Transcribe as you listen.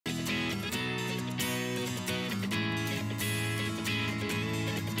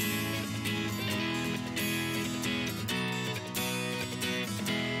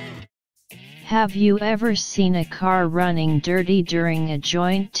Have you ever seen a car running dirty during a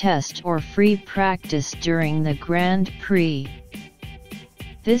joint test or free practice during the Grand Prix?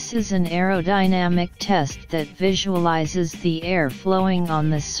 This is an aerodynamic test that visualizes the air flowing on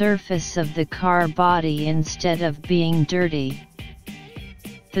the surface of the car body instead of being dirty.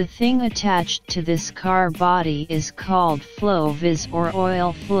 The thing attached to this car body is called Flow Viz or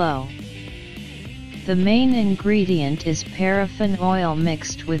oil flow. The main ingredient is paraffin oil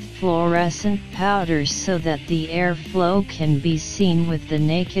mixed with fluorescent powders so that the air flow can be seen with the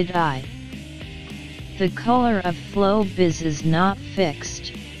naked eye. The color of Flow Biz is not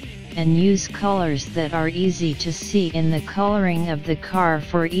fixed, and use colors that are easy to see in the coloring of the car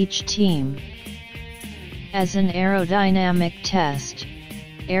for each team. As an aerodynamic test,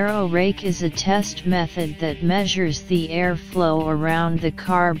 Aero Rake is a test method that measures the airflow around the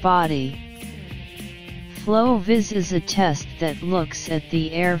car body. Flow Viz is a test that looks at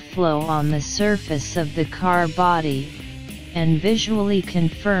the airflow on the surface of the car body, and visually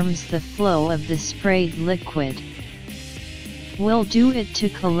confirms the flow of the sprayed liquid. We'll do it to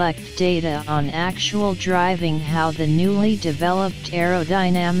collect data on actual driving, how the newly developed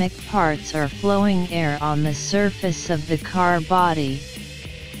aerodynamic parts are flowing air on the surface of the car body.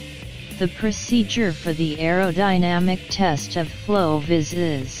 The procedure for the aerodynamic test of Flow Viz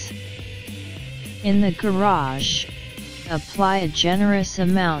is: in the garage, apply a generous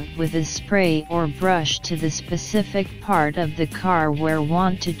amount with a spray or brush to the specific part of the car where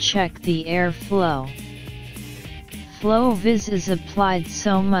want to check the airflow. Flow Viz is applied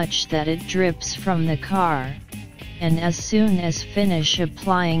so much that it drips from the car, and as soon as finish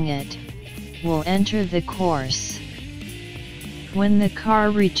applying it, will enter the course. When the car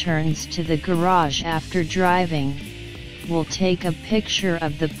returns to the garage after driving, we'll take a picture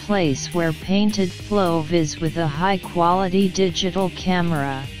of the place where painted Flow Viz with a high-quality digital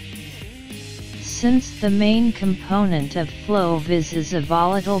camera. Since the main component of Flow Viz is a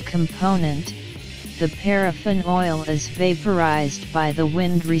volatile component, the paraffin oil is vaporized by the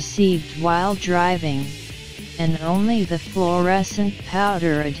wind received while driving, and only the fluorescent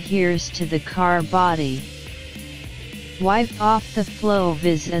powder adheres to the car body. Wipe off the Flow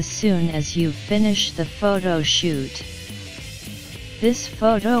Viz as soon as you finish the photo shoot. This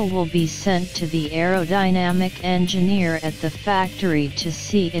photo will be sent to the aerodynamic engineer at the factory to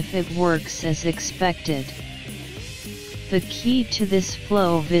see if it works as expected. The key to this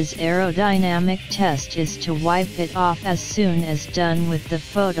Flow Viz aerodynamic test is to wipe it off as soon as done with the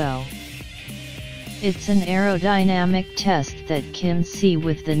photo. It's an aerodynamic test that can see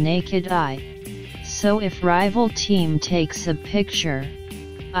with the naked eye, so if rival team takes a picture,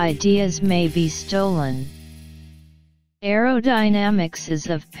 ideas may be stolen. Aerodynamics is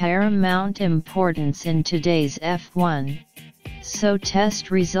of paramount importance in today's F1, so test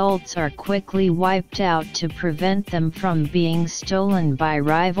results are quickly wiped out to prevent them from being stolen by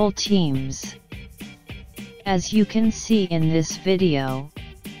rival teams. As you can see in this video,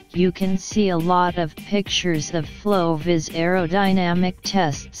 you can see a lot of pictures of Flow Viz aerodynamic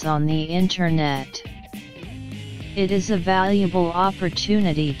tests on the internet. It is a valuable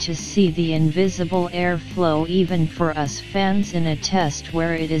opportunity to see the invisible airflow even for us fans in a test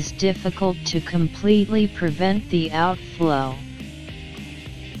where it is difficult to completely prevent the outflow.